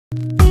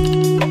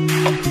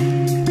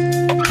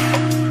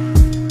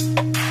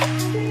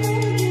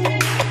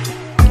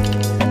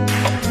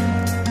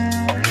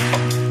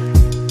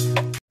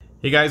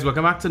guys,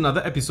 welcome back to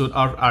another episode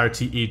of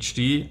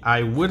RTHD.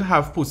 I would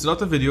have posted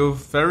out a video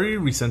very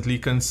recently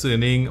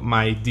concerning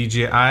my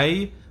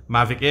DJI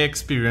Mavic Air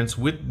experience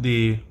with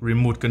the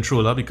remote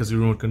controller, because the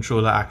remote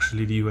controller,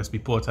 actually the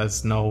USB port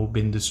has now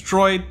been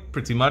destroyed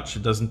pretty much.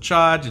 It doesn't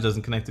charge, it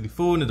doesn't connect to the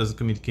phone, it doesn't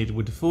communicate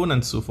with the phone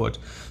and so forth.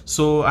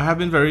 So I have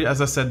been very,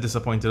 as I said,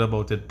 disappointed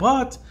about it.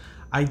 But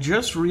I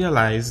just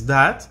realized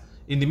that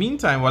in the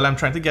meantime, while I'm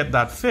trying to get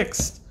that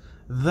fixed,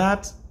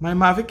 that my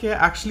Mavic Air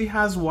actually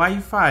has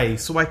Wi-Fi,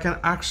 so I can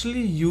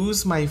actually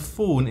use my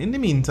phone in the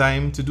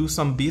meantime to do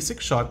some basic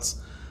shots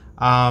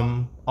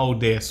out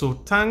there. So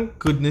thank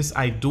goodness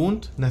I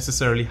don't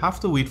necessarily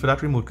have to wait for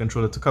that remote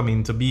controller to come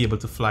in to be able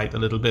to fly it a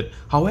little bit.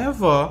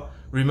 However,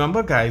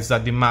 remember guys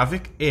that the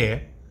Mavic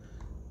Air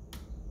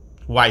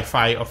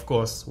Wi-Fi, of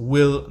course,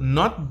 will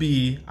not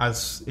be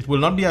as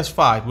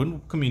far, it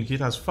wouldn't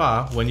communicate as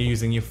far when you're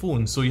using your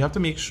phone. So you have to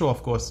make sure,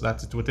 of course,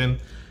 that it's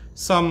within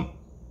some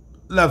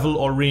level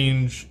or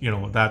range, you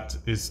know, that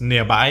is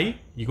nearby.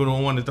 You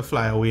don't want it to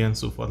fly away and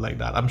so forth like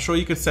that. I'm sure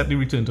you could set the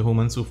return to home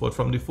and so forth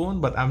from the phone,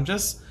 but I'm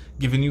just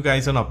giving you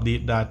guys an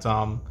update that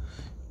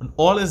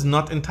all is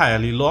not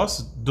entirely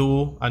lost,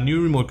 though a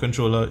new remote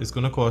controller is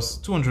going to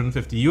cost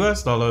 $250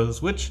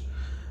 US, which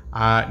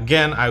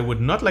again, I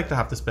would not like to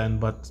have to spend,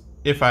 but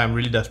if I am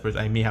really desperate,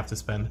 I may have to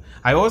spend.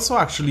 I also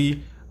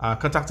actually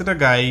contacted a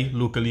guy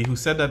locally who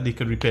said that they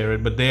could repair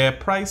it, but their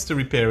price to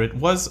repair it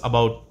was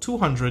about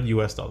 $200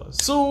 US.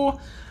 So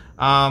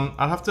I'll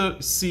have to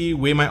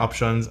weigh my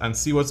options and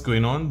see what's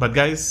going on. But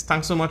guys,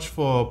 thanks so much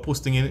for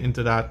posting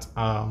into that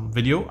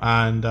video,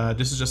 and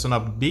this is just an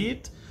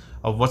update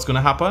of what's going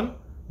to happen.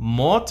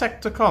 More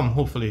tech to come,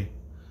 hopefully.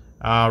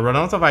 Run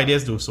out of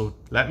ideas though, so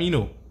let me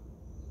know.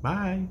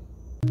 Bye.